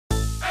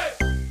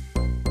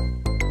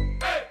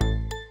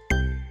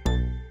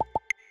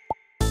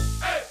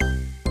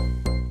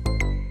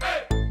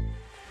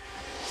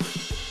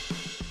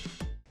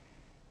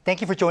Thank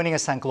you for joining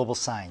us on Global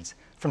Signs.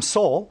 From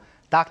Seoul,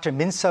 Dr.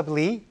 Min-Sub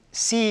Lee,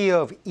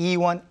 CEO of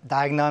E1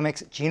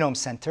 Diagnomics Genome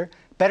Center,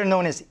 better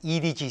known as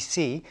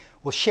EDGC,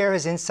 will share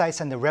his insights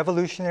on the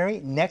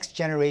revolutionary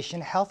next-generation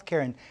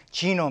healthcare and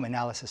genome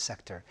analysis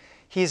sector.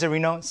 He is a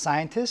renowned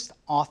scientist,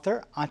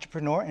 author,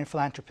 entrepreneur, and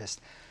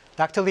philanthropist.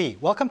 Dr. Lee,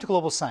 welcome to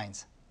Global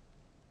Signs.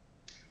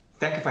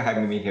 Thank you for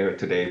having me here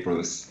today,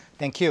 Bruce.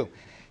 Thank you.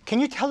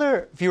 Can you tell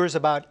our viewers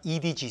about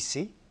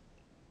EDGC?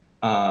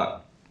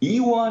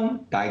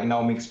 E1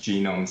 Diagnomics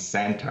Genome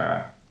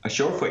Center,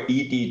 short for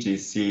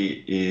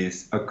EDGC,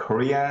 is a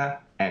Korea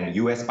and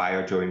US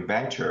bio joint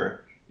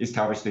venture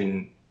established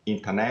in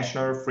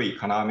International Free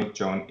Economic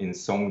Zone in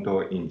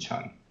Songdo,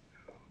 Incheon.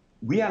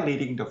 We are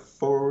leading the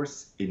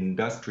first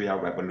industrial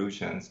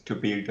revolutions to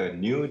build a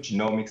new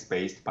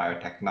genomics-based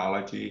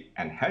biotechnology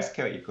and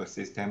healthcare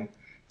ecosystem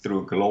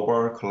through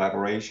global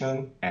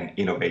collaboration and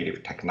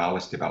innovative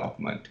technology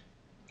development.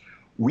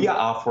 We are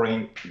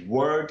offering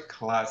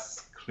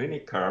world-class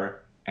clinical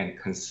and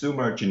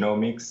consumer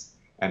genomics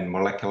and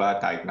molecular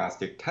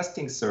diagnostic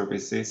testing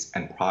services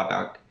and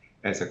product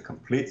as a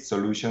complete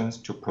solutions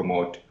to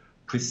promote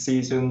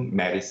precision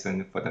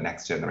medicine for the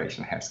next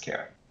generation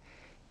healthcare.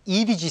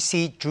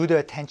 EDGC drew the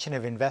attention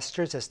of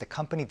investors as the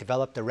company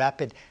developed a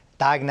rapid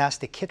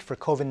diagnostic kit for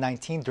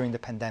COVID-19 during the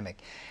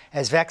pandemic.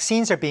 As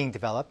vaccines are being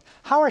developed,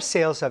 how are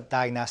sales of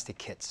diagnostic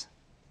kits?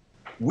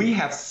 We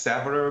have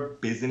several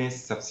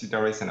business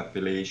subsidiaries and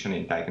affiliation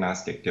in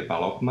diagnostic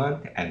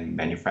development and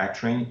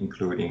manufacturing,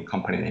 including a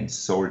company named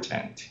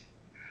Solgent.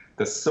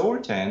 The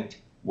Solgent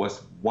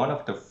was one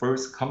of the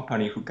first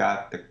company who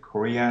got the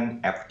Korean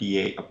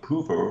FDA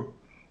approval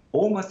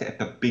almost at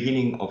the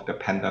beginning of the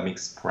pandemic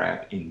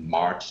spread in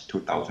March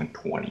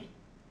 2020.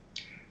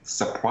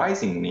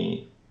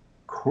 Surprisingly,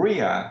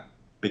 Korea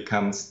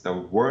becomes the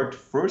world's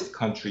first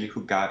country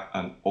who got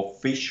an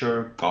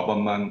official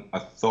government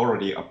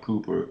authority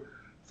approval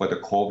for the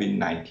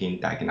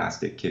COVID-19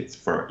 diagnostic kits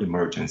for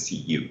emergency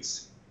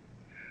use.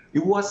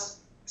 It was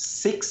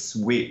 6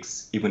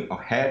 weeks even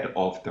ahead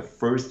of the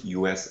first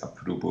US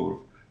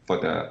approval for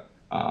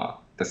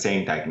the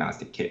same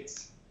diagnostic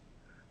kits.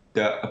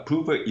 The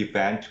approval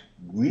event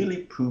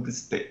really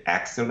proves the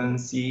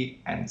excellency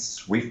and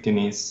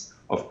swiftness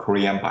of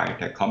Korean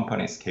biotech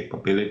companies'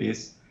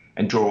 capabilities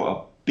and draw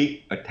a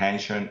big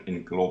attention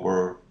in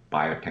global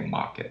biotech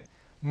market.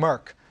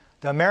 Merck,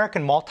 the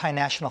American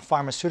multinational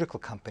pharmaceutical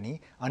company,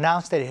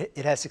 announced that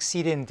it has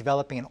succeeded in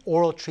developing an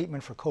oral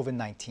treatment for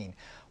COVID-19.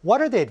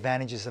 What are the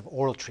advantages of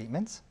oral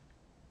treatments?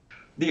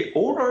 The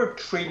oral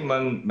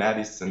treatment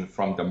medicine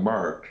from the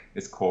Merck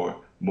is called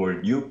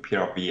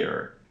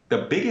Molnupiravir. The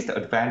biggest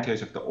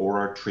advantage of the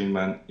oral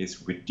treatment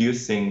is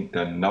reducing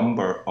the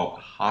number of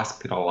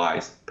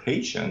hospitalized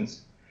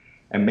patients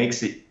and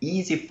makes it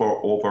easy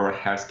for overall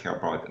healthcare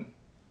burden.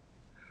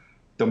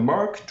 The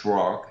Merck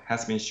drug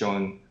has been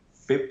shown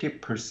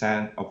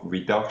 50% of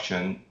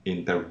reduction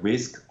in the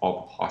risk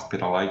of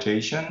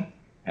hospitalization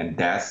and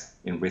death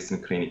in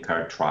recent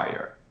clinical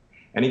trial,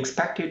 and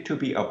expected to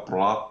be a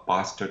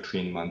blockbuster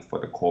treatment for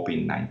the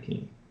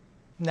COVID-19.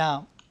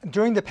 Now,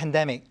 during the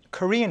pandemic,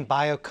 Korean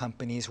bio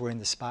companies were in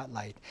the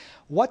spotlight.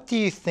 What do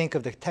you think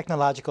of the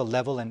technological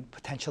level and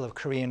potential of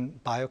Korean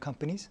bio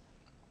companies?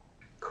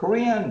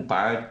 Korean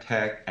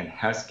biotech and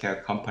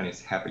healthcare companies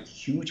have a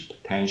huge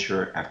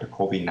potential after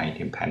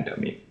COVID-19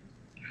 pandemic.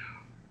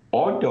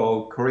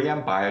 Although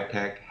Korean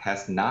biotech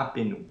has not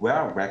been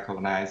well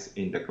recognized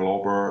in the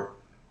global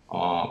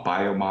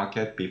bio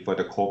market before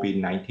the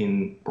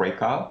COVID-19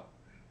 breakout,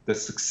 the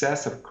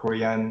success of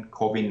Korean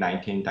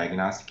COVID-19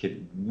 diagnostic kit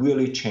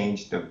really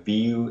changed the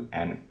view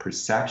and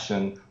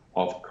perception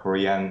of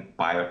Korean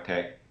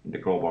biotech in the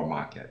global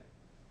market.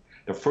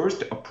 The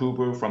first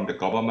approval from the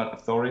government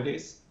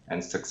authorities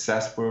and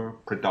successful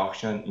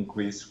production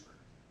increase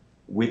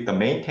with the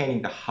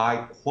maintaining the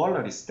high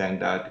quality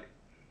standard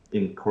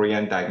in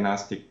Korean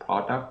diagnostic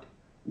product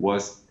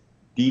was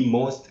the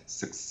most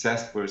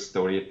successful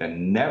story that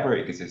never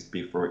existed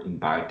before in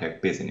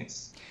biotech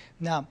business.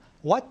 Now,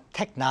 what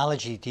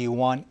technology do you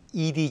want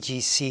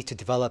EDGC to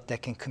develop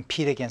that can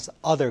compete against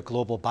other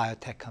global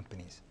biotech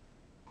companies?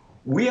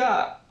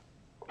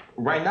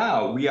 Right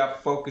now, we are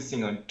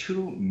focusing on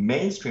two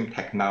mainstream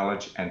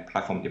technology and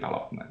platform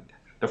development.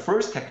 The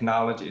first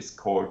technology is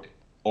called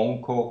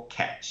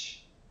OncoCatch,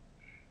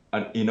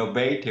 an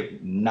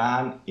innovative,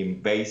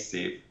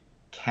 non-invasive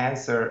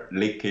cancer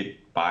liquid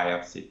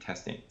biopsy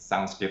testing.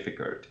 Sounds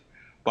difficult,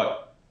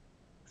 but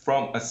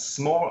from a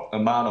small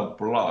amount of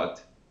blood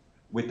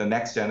with the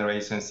next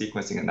generation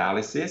sequencing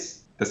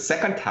analysis. The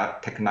second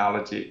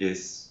technology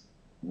is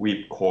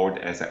we called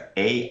as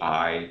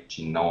AI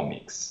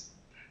genomics.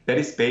 That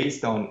is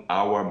based on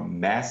our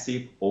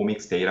massive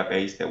omics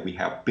database that we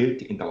have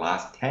built in the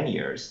last 10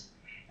 years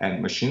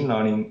and machine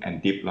learning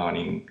and deep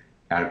learning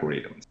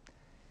algorithms.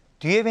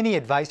 Do you have any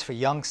advice for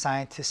young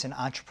scientists and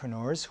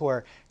entrepreneurs who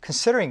are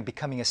considering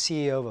becoming a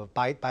CEO of a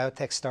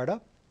biotech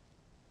startup?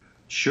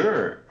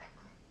 Sure.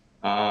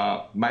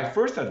 My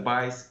first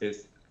advice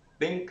is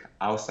think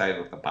outside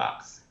of the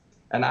box.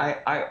 And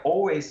I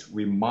always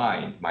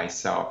remind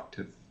myself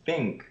to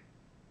think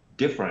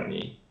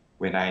differently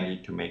when I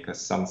need to make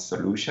some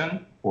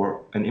solution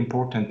or an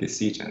important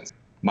decision.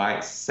 My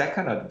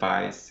second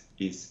advice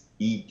is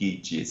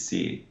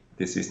Edgc.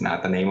 This is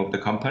not the name of the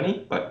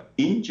company, but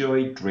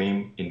enjoy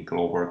dream in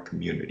global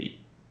community.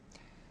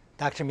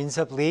 Dr.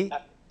 Min-Sub Lee,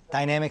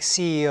 Dynamic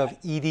CEO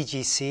of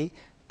Edgc,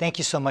 thank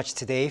you so much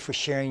today for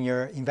sharing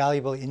your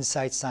invaluable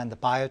insights on the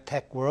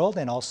biotech world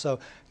and also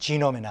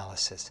genome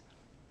analysis.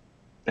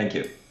 Thank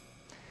you.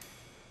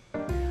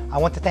 I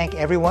want to thank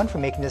everyone for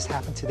making this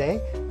happen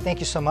today. Thank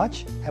you so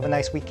much. Have a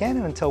nice weekend,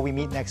 and until we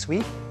meet next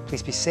week,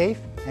 please be safe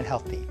and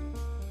healthy.